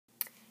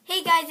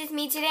Hey guys, it's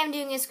me. Today I'm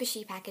doing a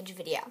squishy package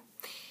video.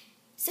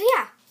 So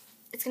yeah,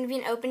 it's going to be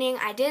an opening.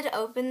 I did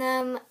open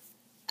them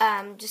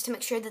just to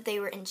make sure that they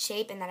were in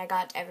shape and that I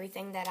got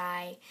everything that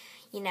I,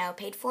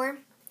 paid for.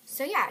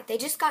 So yeah, they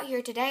just got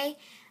here today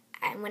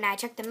and when I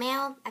checked the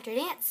mail after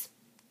dance.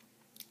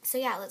 So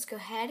yeah, let's go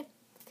ahead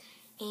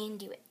and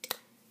do it.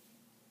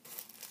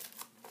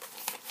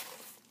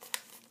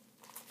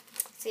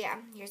 So yeah,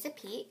 here's a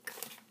peek.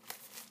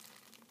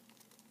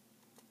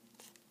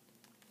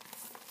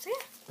 So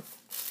yeah.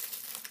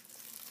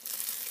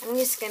 I'm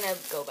just going to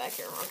go back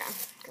here. Okay.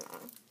 Come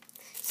on.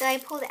 So I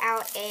pulled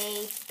out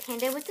a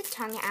panda with the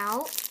tongue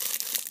out.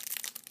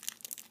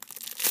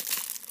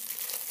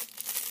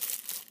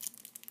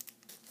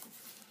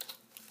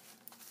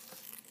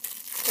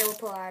 So we'll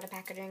pull out a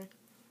packaging.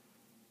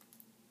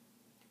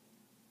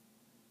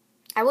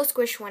 I will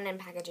squish one in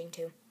packaging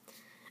too.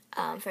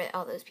 For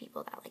all those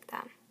people that like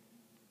that.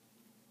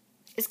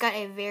 It's got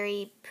a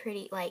very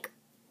pretty,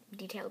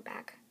 detailed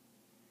back.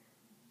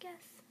 Guess.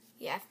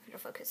 Yeah, it'll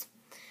focus.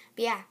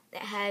 But yeah,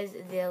 it has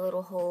the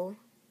little hole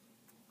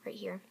right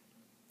here.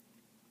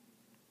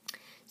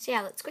 So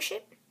yeah, let's squish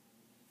it.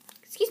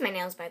 Excuse my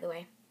nails, by the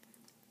way.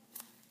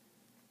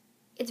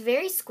 It's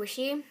very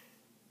squishy.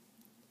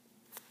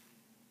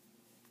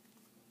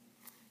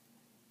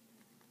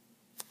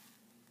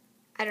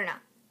 I don't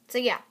know. So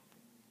yeah.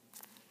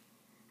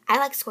 I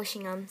like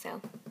squishing them,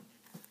 so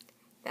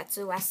that's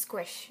the last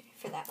squish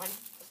for that one.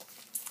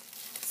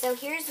 So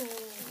here's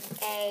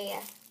a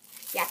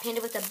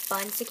panda with a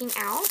bun sticking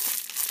out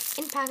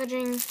in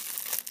packaging.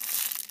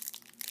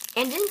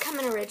 And didn't come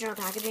in original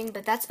packaging,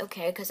 but that's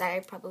okay because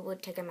I probably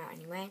would take them out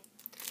anyway.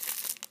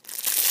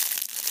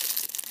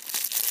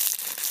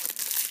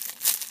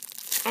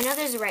 I know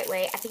there's a right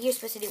way. I think you're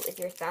supposed to do it with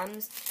your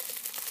thumbs,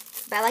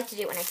 but I like to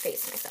do it when I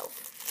face myself.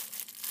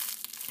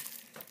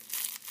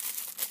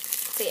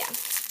 So yeah.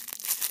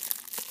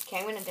 Okay,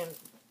 I'm gonna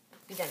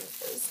be done with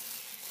those.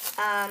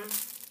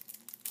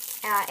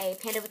 A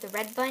panda with a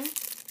red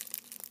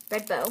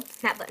bow,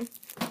 not bun.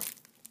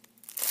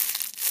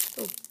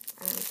 Ooh,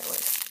 I don't know if that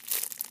works.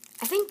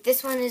 I think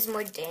this one is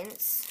more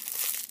dense,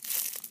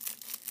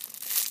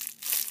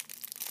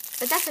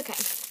 but that's okay.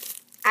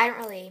 I don't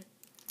really,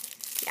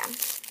 yeah.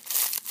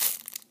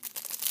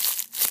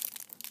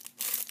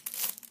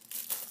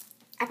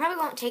 I probably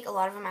won't take a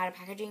lot of them out of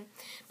packaging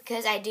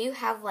because I do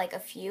have a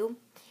few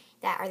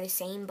that are the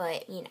same,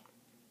 but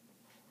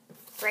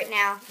right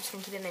now I'm just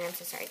gonna keep them in. I'm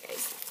so sorry,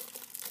 guys.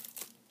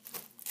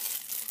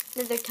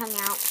 Another tongue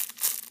out.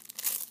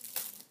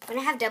 When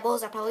I have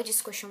doubles, I'll probably just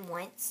squish them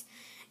once,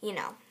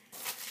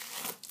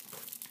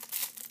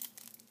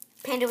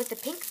 Panda with the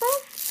pink bow.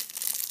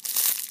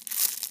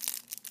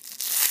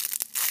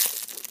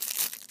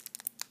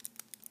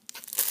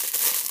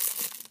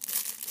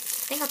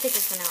 I think I'll take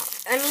this one out.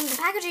 I mean, the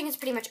packaging is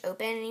pretty much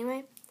open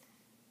anyway.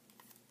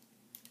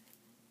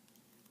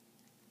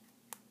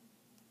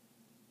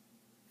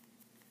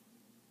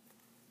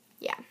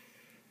 Yeah.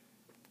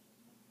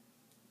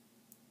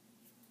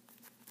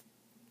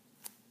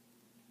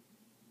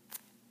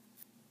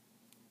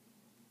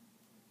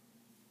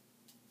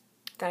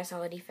 Got a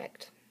solid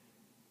effect.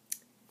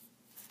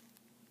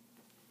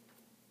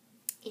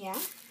 Yeah.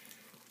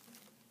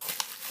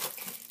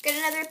 Got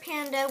another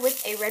panda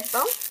with a red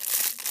bow.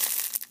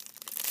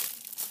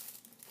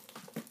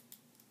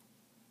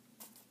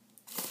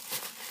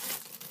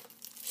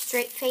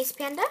 Straight face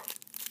panda.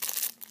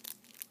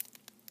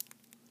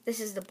 This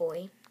is the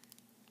boy.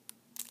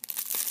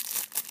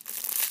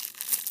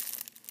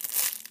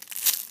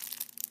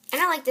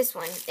 And I like this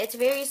one. It's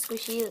very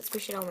squishy. Let's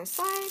squish it on the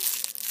side.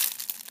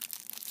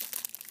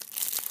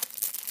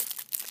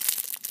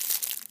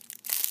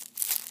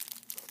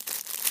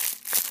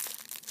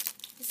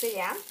 So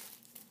yeah.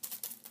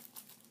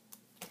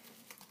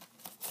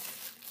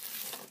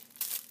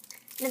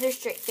 Another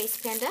straight face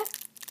panda.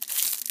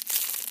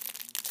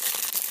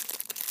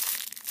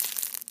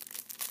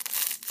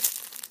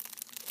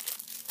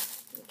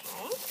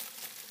 Okay.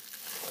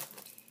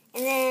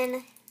 And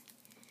then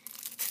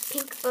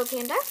pink bow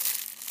panda.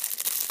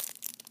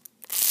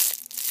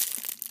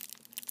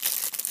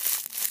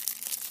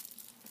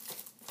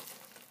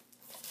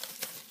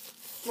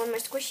 One more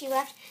squishy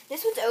left.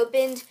 This one's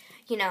opened,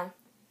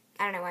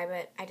 I don't know why,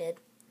 but I did.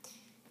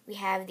 We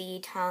have the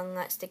tongue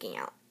sticking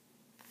out.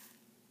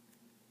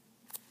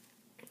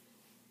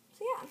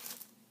 So yeah.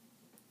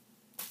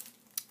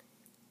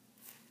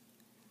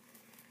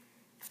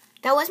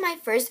 That was my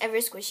first ever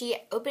squishy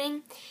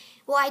opening.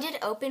 Well, I did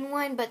open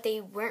one, but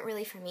they weren't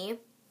really for me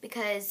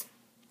because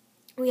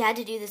we had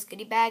to do this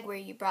goodie bag where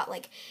you brought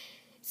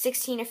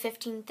 16 or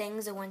 15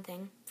 things of one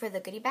thing for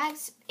the goodie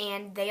bags,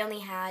 and they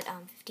only had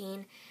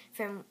 15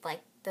 from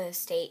the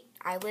state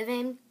I live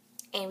in,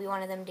 and we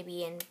wanted them to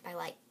be in by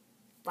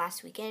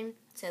last weekend,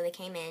 so they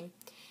came in.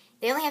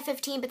 They only have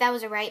 15, but that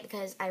was alright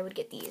because I would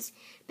get these.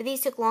 But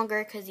these took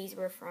longer because these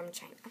were from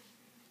China.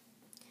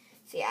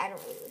 So yeah, I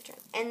don't really live China.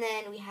 And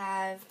then we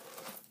have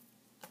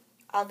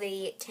all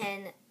the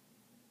 10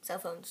 cell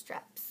phone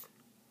straps.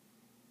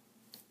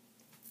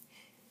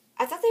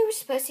 I thought they were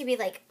supposed to be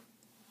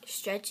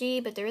stretchy,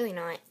 but they're really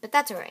not. But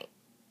that's alright.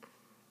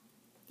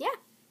 Yeah.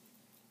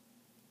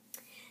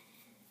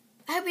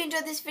 I hope you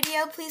enjoyed this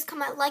video. Please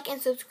comment, like,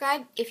 and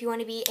subscribe if you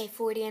want to be a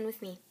 4DN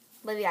with me.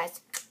 Love you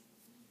guys.